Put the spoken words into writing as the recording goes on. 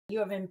You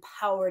have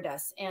empowered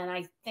us, and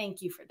I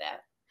thank you for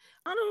that.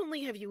 Not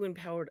only have you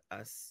empowered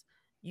us,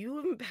 you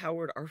have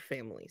empowered our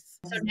families.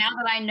 So now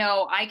that I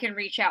know I can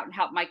reach out and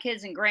help my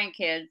kids and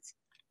grandkids,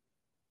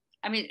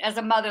 I mean, as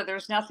a mother,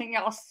 there's nothing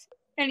else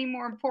any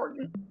more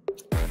important.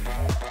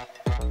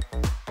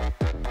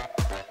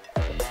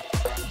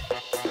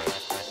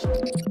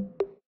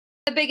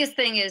 The biggest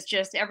thing is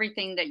just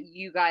everything that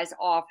you guys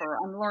offer.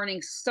 I'm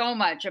learning so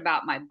much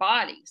about my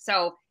body.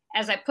 So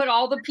as I put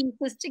all the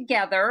pieces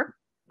together,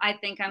 I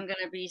think I'm going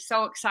to be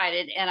so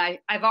excited. And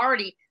I've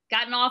already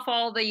gotten off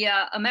all the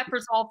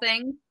omeprazole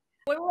thing.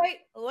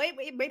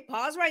 Wait,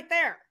 pause right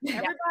there.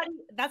 Everybody,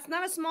 that's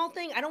not a small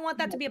thing. I don't want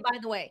that to be a by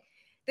the way.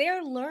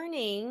 They're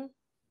learning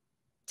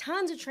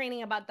tons of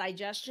training about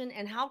digestion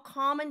and how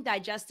common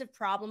digestive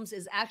problems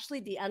is actually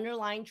the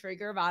underlying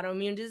trigger of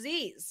autoimmune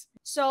disease.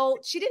 So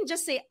she didn't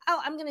just say,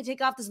 oh, I'm going to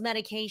take off this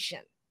medication.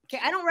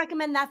 Okay, I don't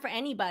recommend that for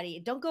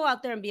anybody. Don't go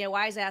out there and be a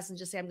wise ass and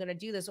just say, I'm going to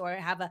do this or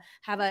have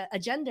a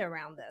agenda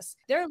around this.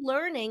 They're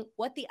learning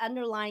what the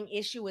underlying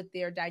issue with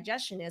their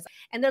digestion is.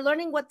 And they're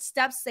learning what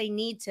steps they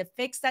need to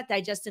fix that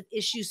digestive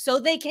issue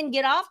so they can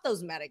get off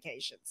those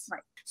medications.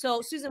 Right.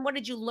 So Susan, what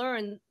did you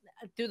learn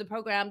through the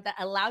program that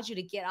allowed you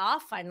to get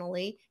off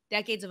finally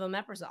decades of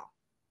omeprazole?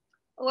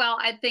 Well,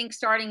 I think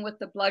starting with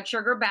the blood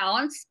sugar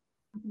balance,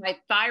 my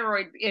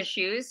thyroid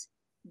issues,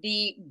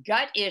 the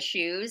gut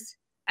issues.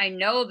 I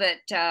know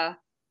that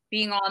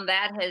being on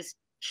that has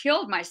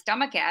killed my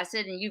stomach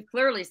acid, and you've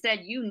clearly said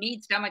you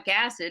need stomach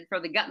acid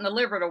for the gut and the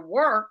liver to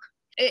work.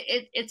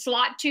 It's a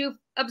lot to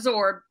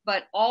absorb,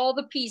 but all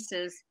the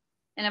pieces.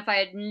 And if I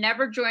had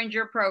never joined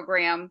your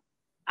program,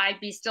 I'd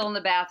be still in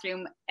the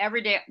bathroom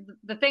every day.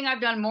 The thing I've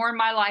done more in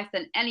my life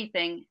than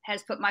anything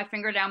has put my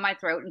finger down my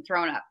throat and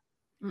thrown up.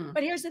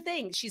 But here's the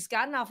thing. She's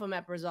gotten off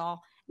omeprazole.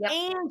 Yep.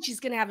 And she's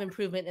going to have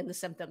improvement in the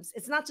symptoms.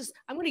 It's not just,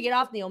 I'm going to get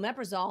off the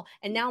omeprazole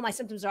and now my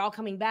symptoms are all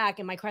coming back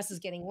and my crest is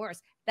getting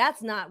worse.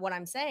 That's not what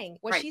I'm saying.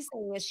 What she's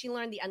saying is she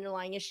learned the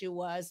underlying issue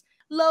was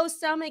low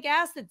stomach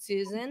acid,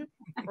 Susan,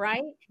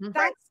 right?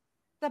 That's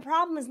the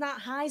problem is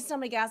not high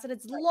stomach acid.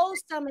 It's low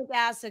stomach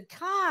acid.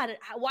 God,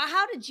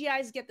 how did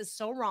GIs get this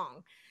so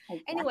wrong?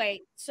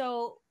 Anyway,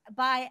 so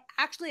by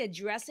actually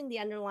addressing the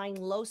underlying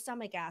low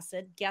stomach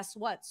acid, guess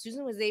what?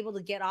 Susan was able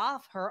to get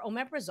off her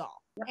omeprazole.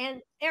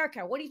 And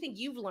Erica, what do you think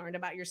you've learned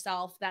about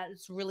yourself that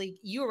it's really,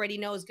 you already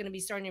know is going to be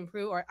starting to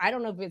improve, or I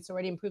don't know if it's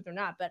already improved or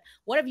not, but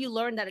what have you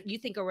learned that you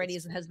think already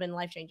has been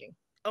life-changing?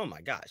 Oh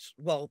my gosh.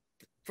 Well,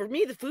 for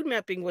me, the food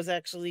mapping was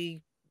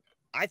actually,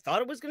 I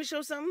thought it was going to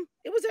show something.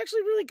 It was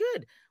actually really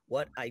good.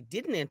 What I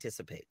didn't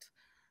anticipate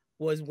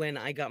was when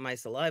I got my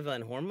saliva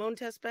and hormone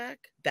test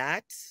back,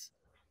 that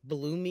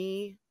blew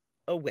me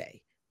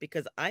away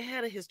because I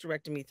had a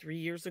hysterectomy 3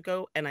 years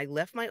ago and I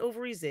left my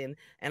ovaries in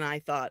and I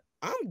thought,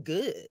 I'm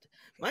good.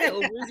 My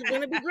ovaries are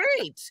going to be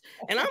great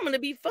and I'm going to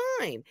be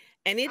fine.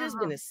 And it has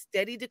been a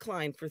steady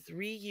decline for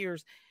 3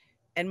 years.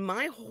 And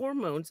my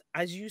hormones,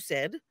 as you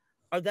said,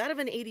 are that of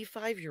an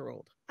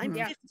 85-year-old. I'm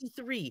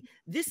 53.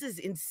 This is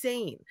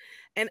insane.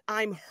 And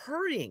I'm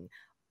hurting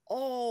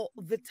all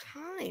the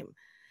time.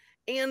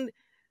 And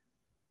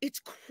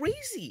it's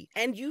crazy.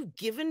 And you've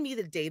given me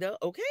the data.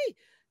 Okay,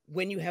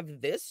 when you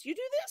have this, you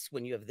do this.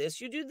 When you have this,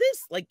 you do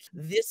this. Like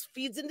this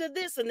feeds into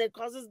this and it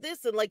causes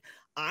this. And like,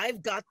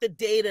 I've got the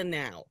data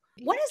now.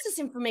 What has this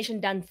information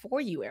done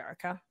for you,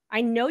 Erica? I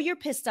know you're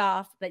pissed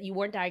off that you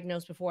weren't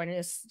diagnosed before and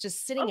it's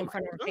just sitting in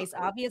front of your face,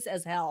 obvious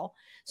as hell.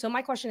 So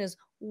my question is,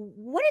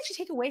 what did you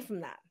take away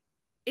from that?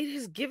 It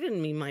has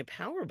given me my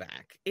power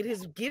back. It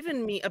has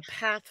given me a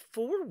path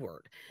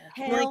forward.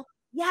 Hell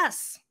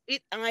yes.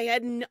 I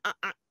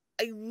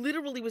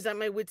literally was at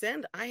my wit's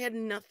end. I had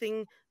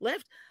nothing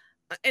left.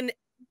 And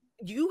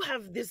you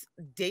have this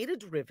data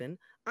driven.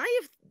 I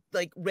have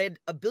like read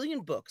a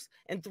billion books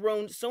and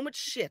thrown so much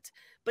shit,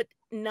 but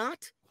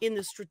not in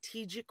the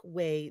strategic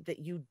way that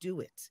you do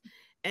it.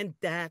 And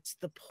that's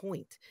the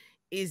point,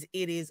 is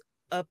it is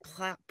a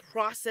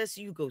process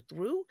you go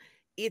through.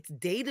 It's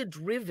data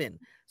driven.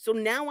 So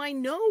now I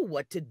know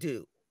what to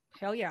do.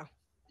 Hell yeah.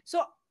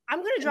 So I'm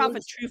going to drop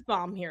a truth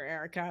bomb here,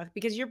 Erica,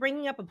 because you're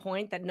bringing up a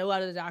point that no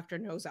other doctor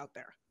knows out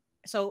there.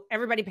 So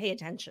everybody pay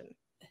attention.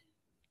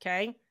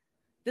 Okay.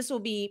 This will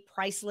be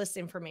priceless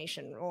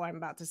information, what I'm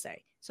about to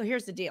say. So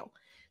here's the deal.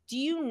 Do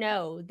you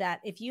know that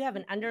if you have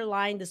an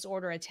underlying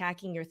disorder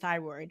attacking your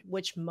thyroid,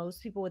 which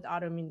most people with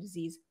autoimmune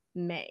disease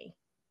may,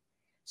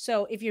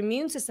 so if your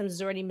immune system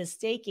is already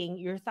mistaking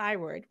your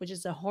thyroid, which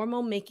is a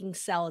hormone-making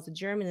cell, as a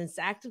germ, and it's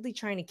actively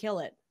trying to kill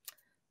it,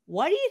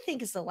 what do you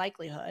think is the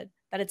likelihood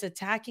that it's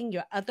attacking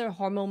your other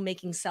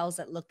hormone-making cells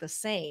that look the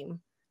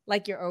same,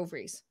 like your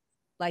ovaries,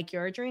 like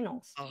your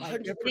adrenals, 100%.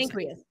 like your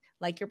pancreas,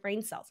 like your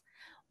brain cells?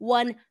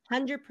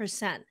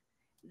 100%.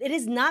 It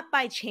is not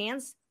by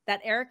chance that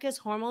Erica's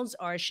hormones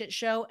are a shit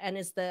show and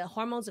it's the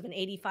hormones of an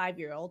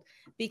 85-year-old,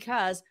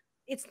 because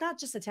it's not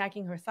just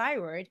attacking her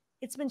thyroid.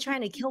 it's been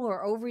trying to kill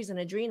her ovaries and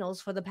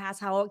adrenals for the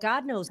past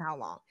God knows how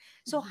long.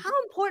 So how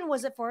important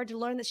was it for her to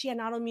learn that she had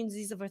an autoimmune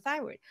disease of her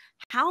thyroid?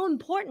 How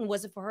important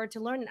was it for her to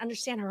learn and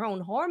understand her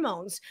own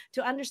hormones,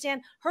 to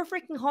understand her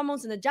freaking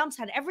hormones in the dumps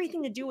had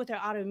everything to do with her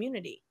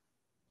autoimmunity?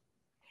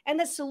 And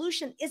the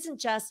solution isn't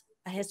just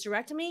a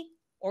hysterectomy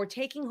or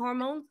taking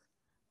hormones,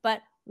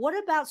 but what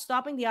about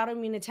stopping the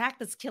autoimmune attack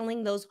that's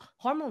killing those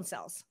hormone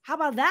cells? How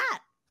about that?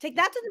 Take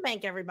that to the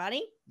bank,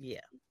 everybody.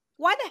 Yeah.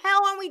 Why the hell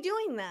aren't we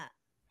doing that?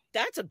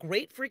 That's a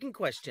great freaking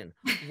question.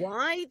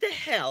 Why the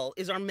hell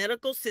is our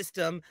medical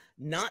system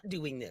not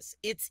doing this?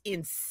 It's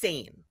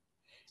insane.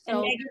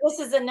 And Maggie, this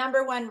is the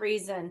 #1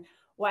 reason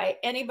why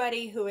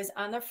anybody who is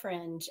on the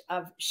fringe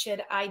of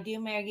should I do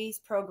Maggie's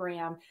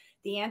program?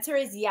 The answer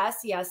is yes,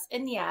 yes,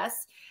 and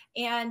yes.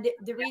 And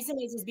the reason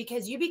is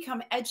because you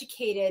become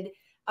educated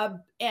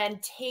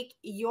and take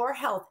your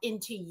health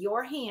into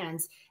your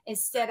hands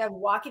instead of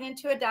walking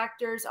into a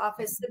doctor's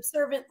office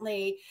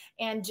subserviently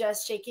and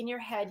just shaking your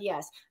head.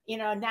 Yes. You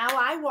know, now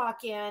I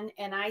walk in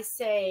and I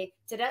say,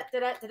 da-da,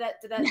 da-da, da-da,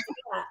 da-da,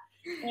 da-da.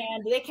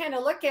 And they kind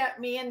of look at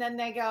me and then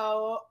they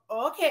go,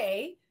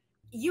 okay,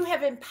 you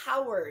have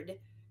empowered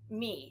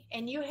me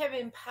and you have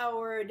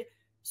empowered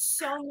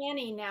so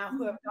many now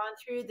who have gone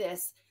through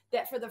this,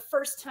 that for the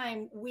first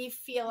time, we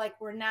feel like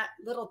we're not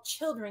little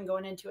children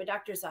going into a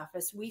doctor's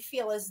office. We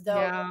feel as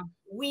though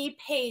we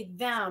pay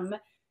them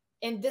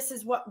and this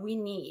is what we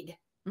need.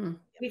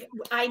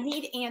 I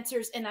need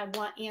answers and I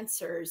want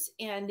answers.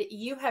 And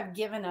you have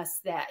given us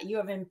that. You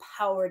have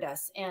empowered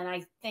us. And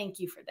I thank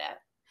you for that.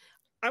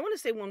 I want to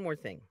say one more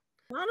thing.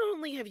 Not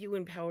only have you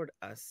empowered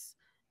us,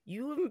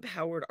 you have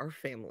empowered our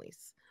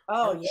families,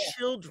 our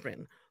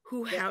children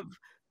who have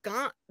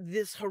got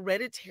this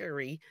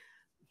hereditary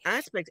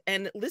aspect.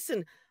 And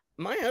listen,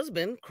 my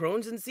husband,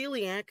 Crohn's and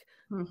celiac,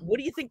 what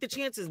do you think the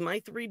chances my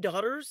 3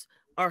 daughters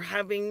are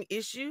having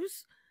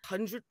issues?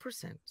 100%.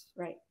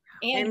 Right.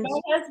 And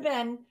my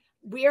husband,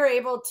 we are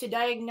able to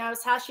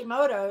diagnose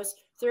Hashimoto's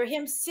through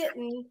him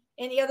sitting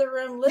in the other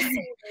room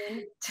listening.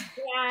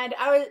 And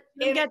I was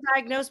get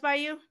diagnosed by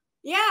you?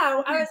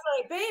 Yeah. I was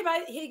like, babe,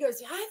 he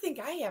goes, I think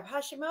I have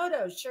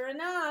Hashimoto's, sure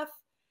enough.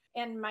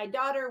 And my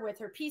daughter with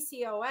her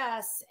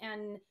PCOS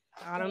and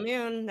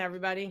autoimmune,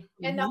 everybody.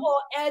 And the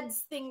whole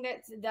EDS thing,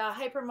 that's the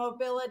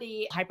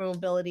hypermobility.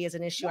 Hypermobility is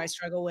an issue I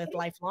struggle with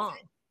lifelong.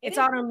 It's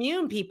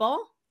autoimmune,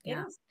 people.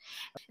 Yeah.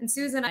 And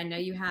Susan, I know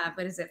you have,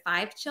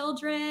 5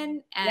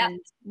 children and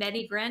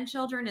many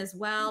grandchildren as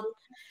well.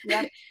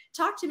 Yep.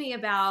 Talk to me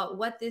about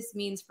what this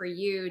means for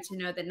you to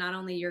know that not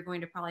only you're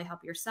going to probably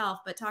help yourself,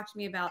 but talk to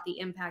me about the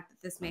impact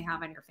that this may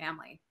have on your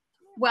family.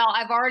 Well,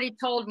 I've already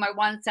told my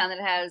one son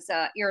that has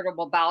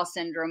irritable bowel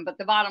syndrome, but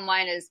the bottom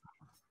line is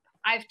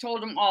I've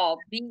told them all,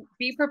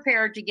 be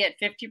prepared to get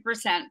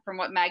 50% from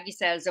what Maggie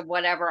says of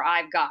whatever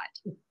I've got.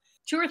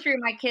 2 or 3 of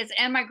my kids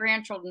and my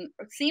grandchildren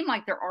seem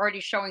like they're already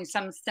showing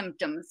some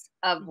symptoms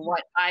of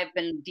what I've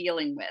been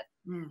dealing with.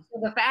 So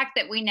the fact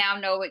that we now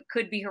know it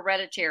could be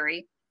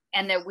hereditary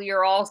and that we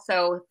are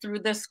also, through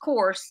this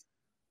course,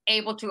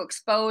 able to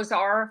expose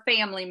our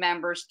family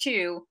members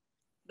to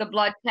the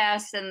blood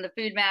tests and the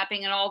food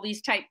mapping and all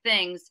these type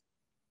things,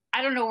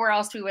 I don't know where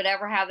else we would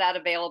ever have that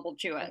available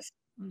to us.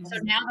 So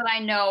now that I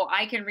know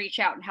I can reach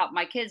out and help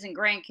my kids and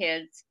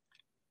grandkids,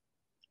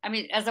 I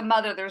mean, as a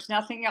mother, there's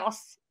nothing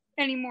else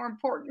any more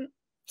important.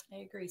 I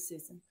agree,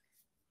 Susan.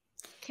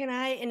 Can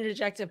I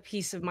interject a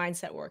piece of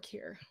mindset work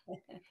here?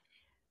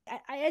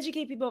 I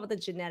educate people about the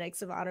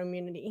genetics of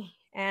autoimmunity.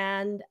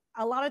 And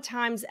a lot of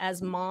times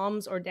as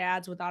moms or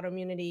dads with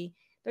autoimmunity,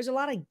 there's a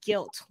lot of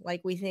guilt.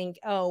 Like we think,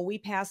 oh, we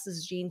passed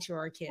this gene to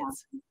our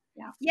kids.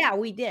 Yeah,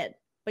 we did.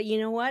 But you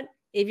know what?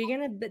 If you're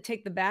going to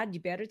take the bad,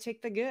 you better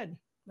take the good.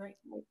 Right.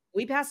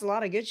 We pass a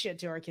lot of good shit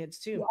to our kids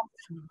too.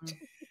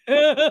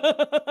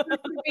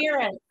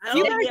 Perseverance.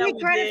 You guys get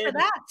credit for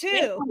that too.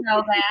 I don't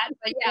know that,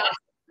 but yeah.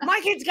 My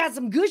kids got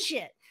some good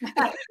shit.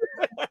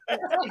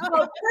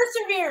 Well,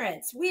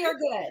 perseverance. We are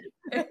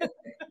good.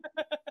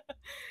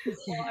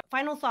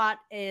 Final thought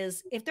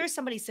is, if there's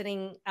somebody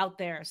sitting out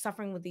there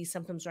suffering with these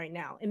symptoms right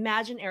now,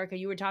 imagine, Erica,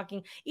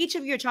 each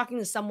of you are talking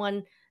to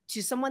someone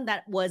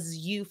that was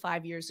you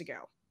 5 years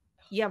ago.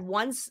 You have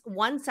one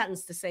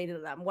sentence to say to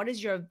them. What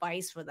is your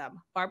advice for them?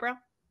 Barbara?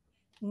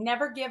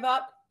 Never give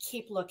up.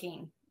 Keep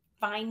looking.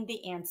 Find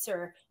the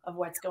answer of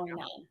what's going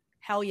on.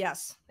 Hell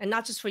yes. And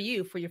not just for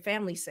you, for your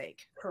family's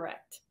sake.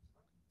 Correct.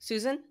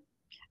 Susan?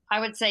 I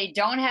would say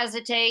don't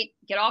hesitate.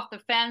 Get off the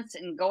fence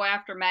and go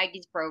after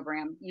Maggie's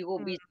program. You will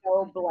be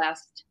so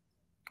blessed.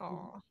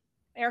 Oh,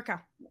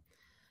 Erica?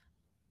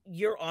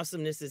 Your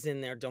awesomeness is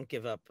in there. Don't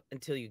give up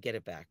until you get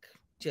it back.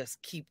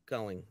 Just keep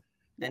going.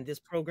 And this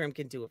program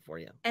can do it for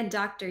you. And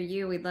Dr.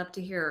 Yu, we'd love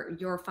to hear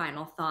your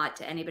final thought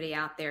to anybody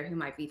out there who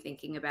might be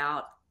thinking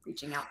about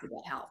reaching out for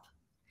that help.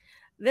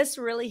 This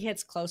really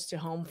hits close to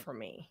home for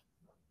me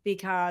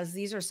because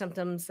these are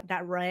symptoms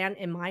that ran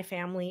in my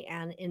family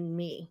and in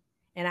me.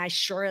 And I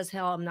sure as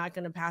hell am not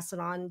going to pass it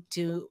on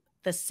to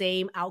the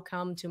same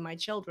outcome to my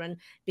children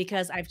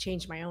because I've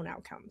changed my own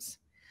outcomes.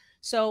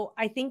 So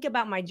I think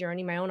about my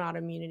journey, my own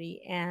autoimmunity,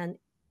 and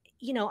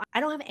you know, I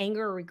don't have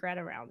anger or regret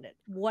around it.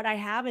 What I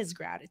have is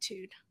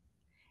gratitude.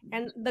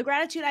 And the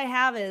gratitude I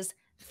have is,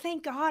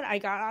 thank God I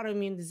got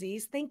autoimmune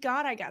disease. Thank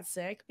God I got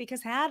sick,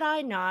 because had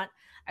I not,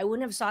 I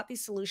wouldn't have sought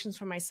these solutions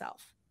for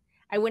myself.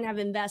 I wouldn't have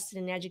invested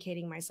in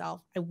educating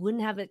myself. I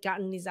wouldn't have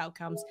gotten these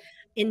outcomes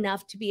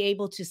enough to be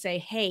able to say,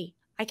 hey,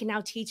 I can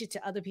now teach it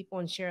to other people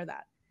and share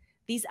that.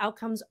 These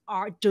outcomes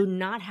do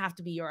not have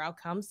to be your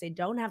outcomes. They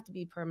don't have to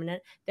be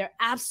permanent. They're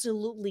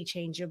absolutely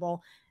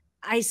changeable.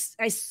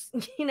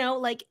 You know,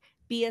 like,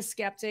 be a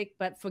skeptic,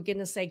 but for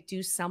goodness sake,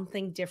 do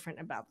something different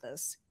about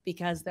this,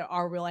 because there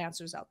are real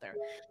answers out there.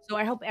 So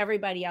I hope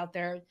everybody out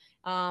there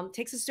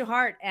takes this to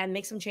heart and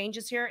make some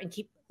changes here and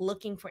keep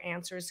looking for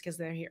answers, because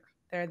they're here.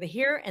 They're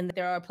here, and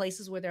there are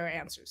places where there are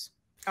answers.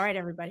 All right,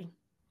 everybody.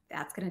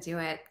 That's going to do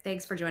it.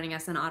 Thanks for joining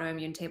us on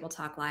Autoimmune Table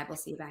Talk Live. We'll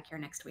see you back here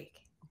next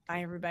week.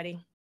 Bye,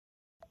 everybody.